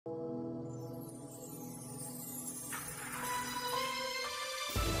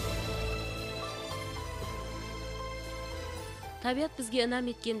Табиғат бізге інам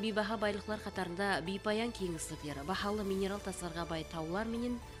еткен бейбаха байлықлар қатарында бейпаян кеңістіктер, бахалы минерал тастарға бай таулар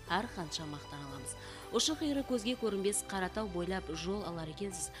менен әр қанша мақтан аламыз. Ұшы қиыры көзге көрінбес Қаратау бойлап жол алар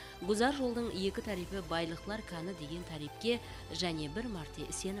екенсіз. Гүзар жолдың екі тарифі байлықлар кәні деген тарифке және бір мәрте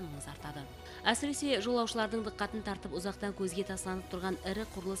сеніміңіз артады. Әсіресе жолаушылардың диққатын тартып ұзақтан көзге тасланып тұрған ірі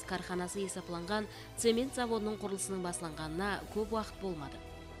құрылыс карханасы есептелінген цемент заводының құрылысының басыланғанына көп уақыт болмады.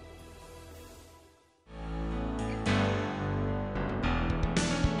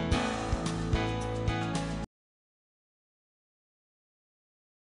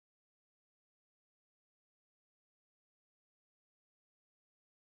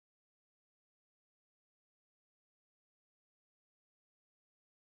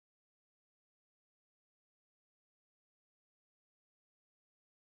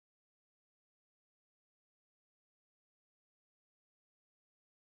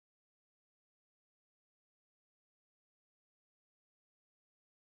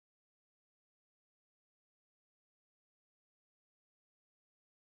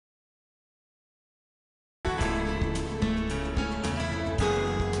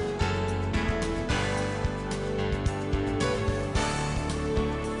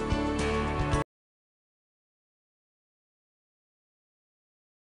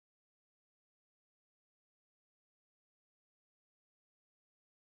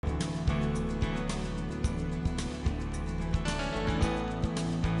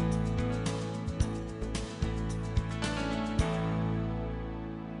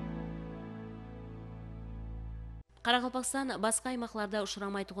 Қарақалпақстан басқа аймақтарда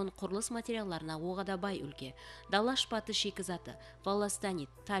ұшырамай тұғын құрылыс материалдарына оғада бай өлке. Дала шпаты шикізаты, волластанит,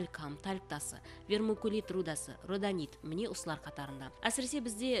 талькам, тальктасы, вермукулит рудасы, родонит міне ұсылар қатарында. Әсіресе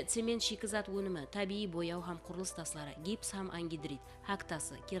бізде цемент шикізат өнімі, табиғи бояу хам құрылыс таслары, гипс хам ангидрит,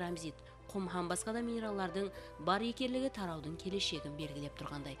 хактасы, керамзит, құм хам басқа да минералдардың бар екерлігі тараудың келешегін белгілеп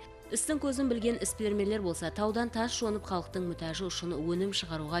тұрғандай. Істің көзін білген іспелермелер болса, таудан тас шонып халықтың мүтәжі ұшыны өнім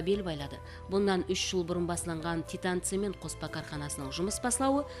шығаруға бел байлады. Бұндан 3 жыл бұрын басыланған титан цемент қоспа карханасының жұмыс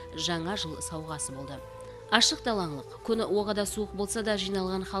бастауы жаңа жыл сауғасы болды. Ашық далаңлық, күні оғада суық болса да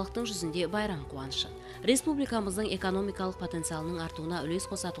жиналған халықтың жүзінде байрам қуанышы. Республикамыздың экономикалық потенциалының артуына үлес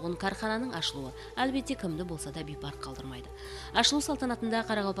қосатығын кархананың ашылуы, әлбетте кімді болса да бейпар қалдырмайды. Ашылу салтанатында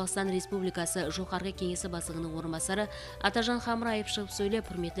Қарақалпақстан Республикасы жоғарғы кеңесі бастығының орынбасары Атажан Хамраев шығып сөйлеп,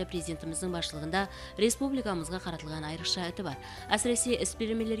 құрметті президентіміздің басшылығында республикамызға қаратылған айрықша іті бар. Әсіресе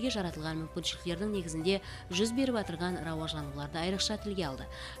іспелемелерге жаратылған мүмкіншіліктердің негізінде жүз беріп атырған рауажлануларды айрықша тілге алды.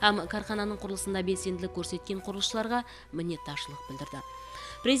 Һәм кархананың құрылысында белсенділік көрсеткен құрылысшыларға minnettarchilik bildirdi.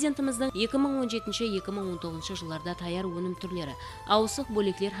 Президентіміздің 2017-2019 жылдарда таяр өнім түрлері, ауысық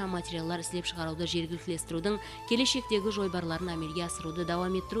бөлеклер һәм материаллар істеп шығаруды жергілікті келешектегі жойбарларын әмелге асыруды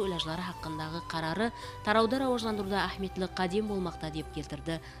давам еттіру үләжлары хақындағы қарары тарауды рауажландыруда ахметлік қадем болмақта деп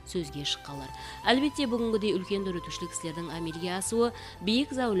келтірді сөзге шыққалар. Әлбетте бүгінгідей үлкен дөрітушілік істердің әмелге асуы,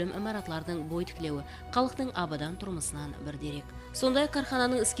 биік зәулім имаратлардың бой тіктеуі, халықтың абадан тұрмысынан бір дерек. Сондай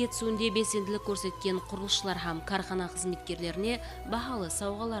кархананың іске түсуінде белсенділік көрсеткен құрылысшылар һәм кархана қызметкерлеріне бағалы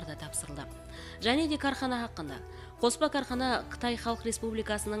сауғалар да тапсырылды. Және де кархана хақында. Қоспа кархана Қытай Халық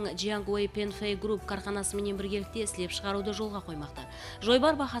Республикасының Jiangwei Penfei Group карханасымен біргелікте істеп шығаруды жолға қоймақта.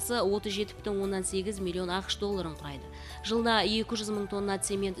 Жойбар бағасы 37,8 миллион ақш долларын құрайды. Жылда 200 мың тонна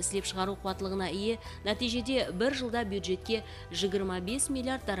цемент істеп шығару қуаттылығына ие, нәтижеде бір жылда бюджетке 25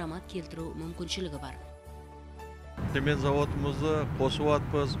 миллиард дарамат келтіру мүмкіншілігі бар. Цемент заводымызды қосып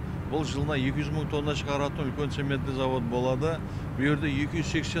атпыз. Бұл жылына 200 мың тонна шығаратын үлкен цементті завод болады. Бұл жерде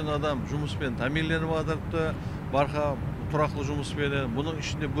 280 адам жұмыспен тәминленіп жатырды. Барха тұрақты жұмыспен. Бұның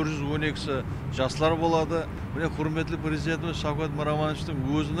ішінде 112-сі жастар болады. Міне құрметті президентіміз Шавкат Миромоновичтің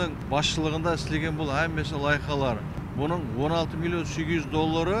өзінің басшылығында істеген бұл әммесі лайқалар. Бұның 16 миллион 800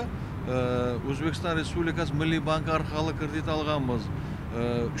 доллары Өзбекстан Республикасы Милли банк арқылы кредит алғанбыз.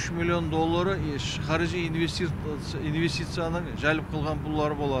 3 миллион доллары қаржы инвестицияның жәліп қылған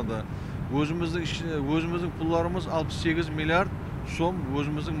пұллары болады. Өзіміздің пұлларымыз 68 миллиард сом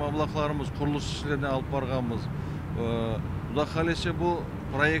өзіміздің маблақларымыз құрылыс ішілеріне алып барғанбыз. Бұда қалесе бұл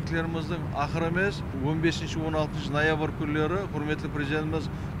проектлеріміздің ақыр емес 15-16 ноябрь күндері құрметті президентіміз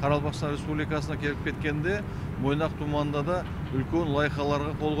Қарақалпақстан Республикасына келіп кеткенде Мойнақ тұманында да үлкен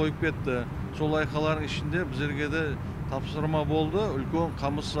лайқаларға қол қойып кетті. Сол лайқалардың ішінде біздерге де тапсырма болды, үлкен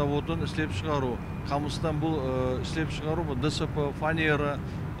қамыс заводын істеп шығару. Қамыстан бұл істеп шығару, ДСП, фанера,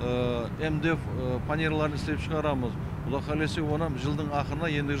 МДФ фанерларын істеп шығарамыз. Бұда қалесе оны жылдың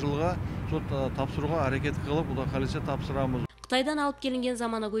ақырына, енді жылға тапсыруға әрекет қылып, бұда қалесе тапсырамыз. Қытайдан алып келінген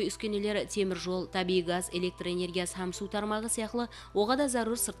заманауи үскенелер темір жол, табиғи газ, электр энергиясы һәм су тармағы сияқты оғада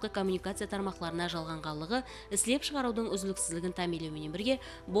зарур сыртқы коммуникация тармақларына жалғанғанлығы іслеп шығарудың үзіліксізлігін тәмелеумен бірге,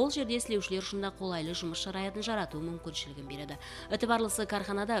 бұл жерде іслеушілер үшін қолайлы жұмыс шарайатын жарату мүмкіншілігін береді. Ытыбарлысы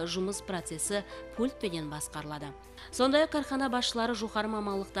карханада жұмыс процесі пультпенен басқарылады. Сондай кархана басшылары жоғары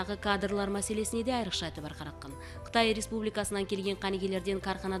мамандықтағы кадрлар мәселесіне де айрықша айтыбар қараққан. Қытай Республикасынан келген қанегелерден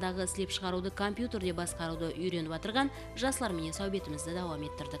карханадағы іслеп шығаруды компьютерде басқаруды үйреніп отырған жаслар менен сәубетімізді давам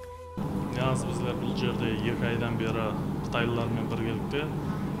еттірдік. Bizler бұл жерде 2 айдан бері қытайлармен біргелікте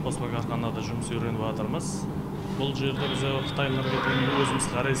қосма карханада жұмыс үйреніп жатырмыз. Бұл жерде біз қытайларға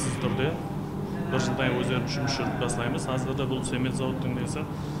өзіміз қарайсыз түрде бір жылдан өздеріміз жұмыс жүріп бастаймыз. Қазірде бұл цемент заводтың несі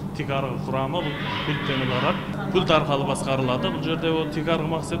тикарғы құрамы бұл пульттен барады. Пульт арқылы басқарылады. Бұл жерде тикарғы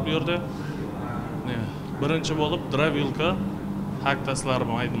мақсат бұл жерде бірінші болып дровилка хактаслар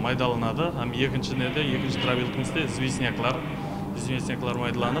майдаланады. Һәм екінші дровилкамызда известняклар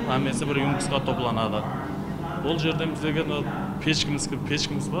майдаланып, әмесі бір юнкусқа топланады. Бұл жерде біздегі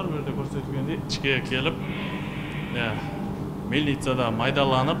пешкіміз бар, бұл жерде көрсетілгендей ішке келіп, мельницада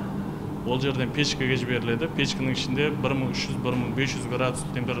майдаланып, ол жерден пешкеге жіберіледі. Пешкінің ішінде 1300-1500 градус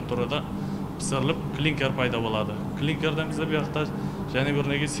температурада пісіріліп, клинкер пайда болады. Клинкерден бізде бұяқта және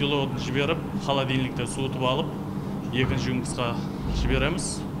бірнеге силоотын жіберіп, холодильникте суытып алып, екінші юнкусқа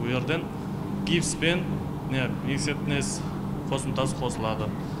жібереміз. Бұл жерден гипспен мексетнес қосымтасы қосылады.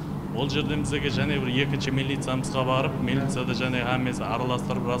 Ол жерден біздеге және бір екінші мельницамызға барып, мельницада және әмесі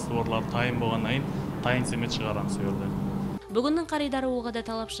араластырып растворлар тайын болғаннан тайын цемент шығарамыз жерде. Бүгіннің қаридары оғада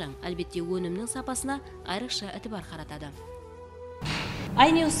талапшаң, әлбетте өнімнің сапасына айрықша әтібар қаратады.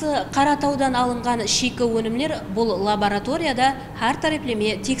 Айне осы Қаратаудан алынған шикі өнімлер бұл лабораторияда әр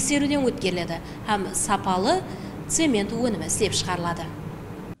тараплеме тексеруден өткеріледі, һәм сапалы цемент өнімі істеп шығарылады.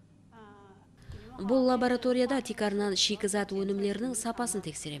 Бұл лабораторияда тикарынан шикізат өнімлерінің сапасын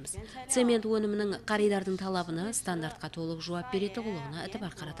тексереміз. Цемент өнімінің қаридардың талабына стандартқа толық жауап беретін болуына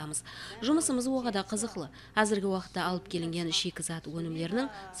әтібар қаратамыз. Жұмысымыз оғада қызықлы. Әзіргі уақытта алып келінген шикізат өнімлерінің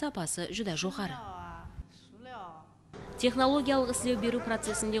сапасы жүдә жоғары. Технологиялық іслеу беру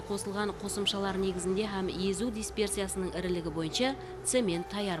процесінде қосылған қосымшалар негізінде һәм езу дисперсиясының ірілігі бойынша цемент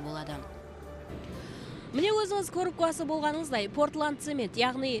таяр болады. Міне өзіңіз көріп куәсі болғаныңыздай, Портланд цемент,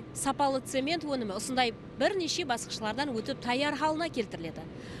 яғни сапалы цемент өнімі осындай бірнеше басқышлардан өтіп таяр халына келтіріледі.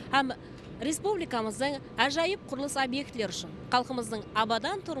 Һәм республикамыздың ажайып құрылыс объектілер үшін, халқымыздың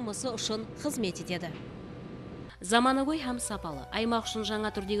абадан тұрмысы үшін қызмет етеді. Заманауи һәм сапалы, аймақ үшін жаңа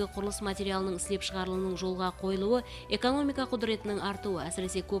түрдегі құрылыс материалының іслеп шығарылуының жолға қойылуы, экономика құдіретінің артуы,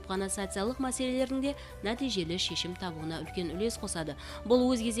 әсіресе көп қана социалық мәселелерінде нәтижелі шешім табуына үлкен үлес қосады. Бұл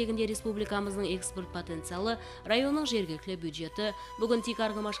өз кезегінде республикамыздың экспорт потенциалы, районның жергілікті бюджеті, бүгін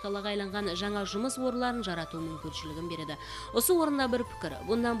тикарғы машқалаға айланған жаңа жұмыс орындарын жарату мүмкіншілігін береді. Осы орында бір пікір,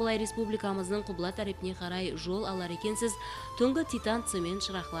 бұндан былай республикамыздың құбыла тарапіне қарай жол алар екенсіз, түнгі титан цемент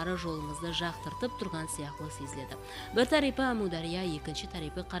шырақлары жолымызды жақтыртып тұрған сияқты сезіледі. Бір тарапы Амудария, екінші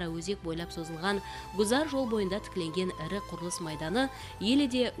тарапы Қараөзек бойлап созылған гүзар жол бойында тікленген ірі құрылыс майданы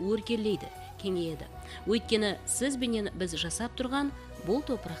еледе өркелейді, кеңейеді. Өйткені сіз бенен біз жасап тұрған бұл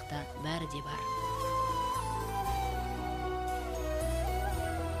топырақта бәрі де бар.